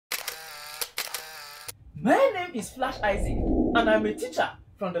My name is Flash Isaac and I'm a teacher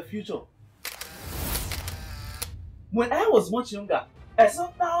from the future. When I was much younger, I saw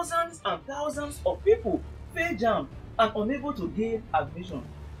thousands and thousands of people fail Jamb and unable to gain admission.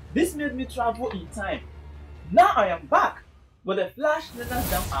 This made me travel in time. Now I am back with the Flashlearners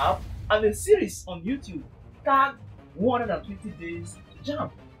Jamb app and a series on YouTube tagged 120 Days to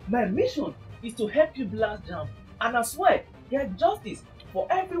Jamb. My mission is to help you blast Jamb and as well get justice for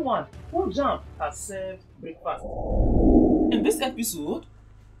everyone who Jamb has served breakfast. In this episode,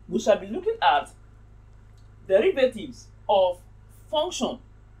 we shall be looking at derivatives of function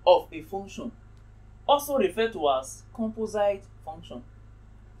of a function, also referred to as composite function.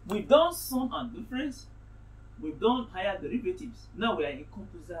 We've done sum and difference, we've done higher derivatives, now we are in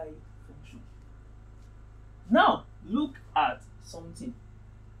composite function. Now look at something,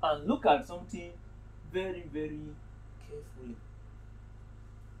 and look at something very, very carefully.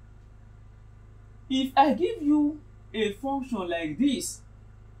 If I give you a function like this,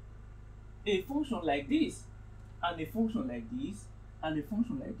 a function like this, and a function like this, and a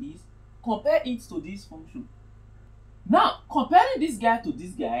function like this, compare it to this function. Now, comparing this guy to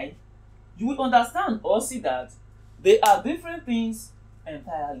this guy, you will understand or see that they are different things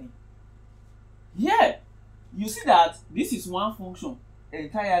entirely. Here, you see that this is one function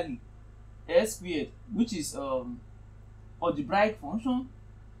entirely, s squared, which is algebraic function.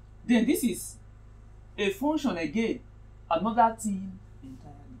 Then this is a function again, another thing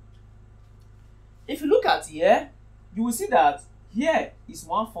entirely. If you look at here, you will see that here is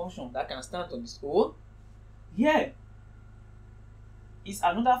one function that can stand on its own. Here is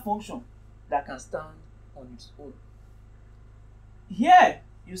another function that can stand on its own. Here,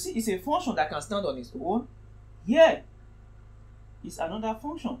 you see, it's a function that can stand on its own. Here is another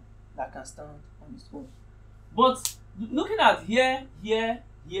function that can stand on its own. But looking at here, here,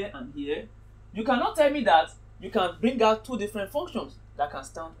 here, and here, you cannot tell me that you can bring out two different functions that can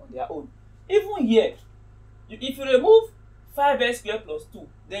stand on their own. Even here, if you remove 5s squared plus 2,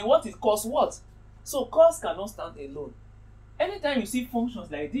 then what is cos what? So cos cannot stand alone. Anytime you see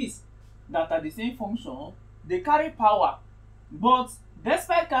functions like this that are the same function, they carry power. But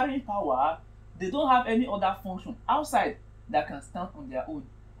despite carrying power, they don't have any other function outside that can stand on their own.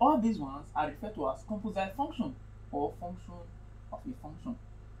 All these ones are referred to as composite function or function of a function.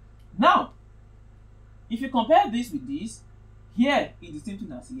 Now, if you compare this with this, here is the same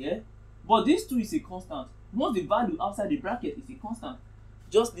thing as here, but this 2 is a constant. Once the value outside the bracket is a constant,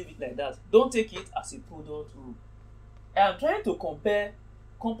 just leave it like that. Don't take it as a product rule. I am trying to compare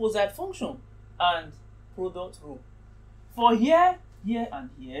composite function and product rule. For here, here, and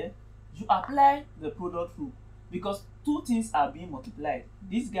here, you apply the product rule because two things are being multiplied.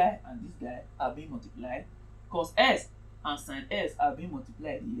 This guy and this guy are being multiplied. Cos s and sin s are being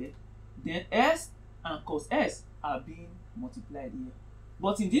multiplied here. Then s and cos s are being multiplied here.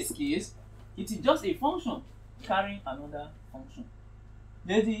 But in this case, it is just a function carrying another function.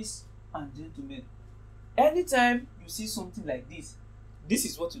 Ladies and gentlemen, anytime you see something like this, this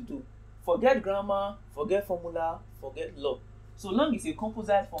is what to do. Forget grammar, forget formula, forget law. So long as it's a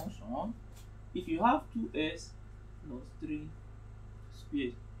composite function, if you have 2s plus 3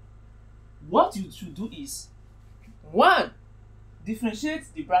 squared, what you should do is 1. Differentiate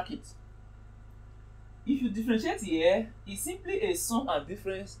the bracket. If you differentiate here, it's simply a sum and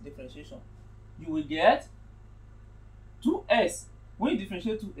difference differentiation. You will get 2s. When you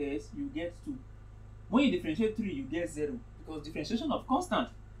differentiate 2s, you get 2. When you differentiate 3, you get 0. Because differentiation of constant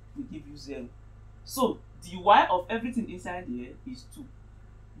will give you 0. So dy of everything inside here is 2.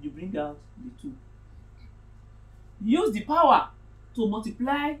 You bring out the 2. Use the power to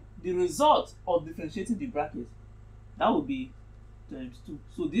multiply the result of differentiating the bracket. That will be times 2.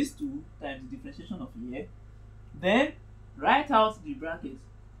 So this 2 times the differentiation of here. Then write out the bracket.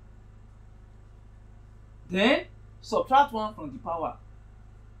 Then subtract 1 from the power.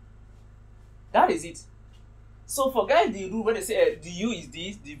 That is it. So forget the rule when they say du is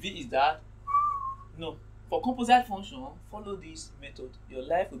this, dv is that. No. For composite function, follow this method. Your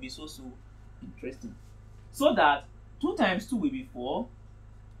life will be so interesting. So that 2 times 2 will be 4.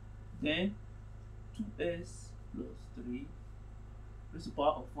 Then 2s plus 3 raised to the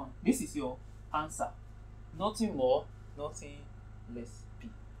power of 1. This is your answer. Nothing more, nothing less. P.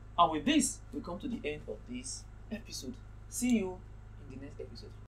 And with this, we come to the end of this episode. See you in the next episode.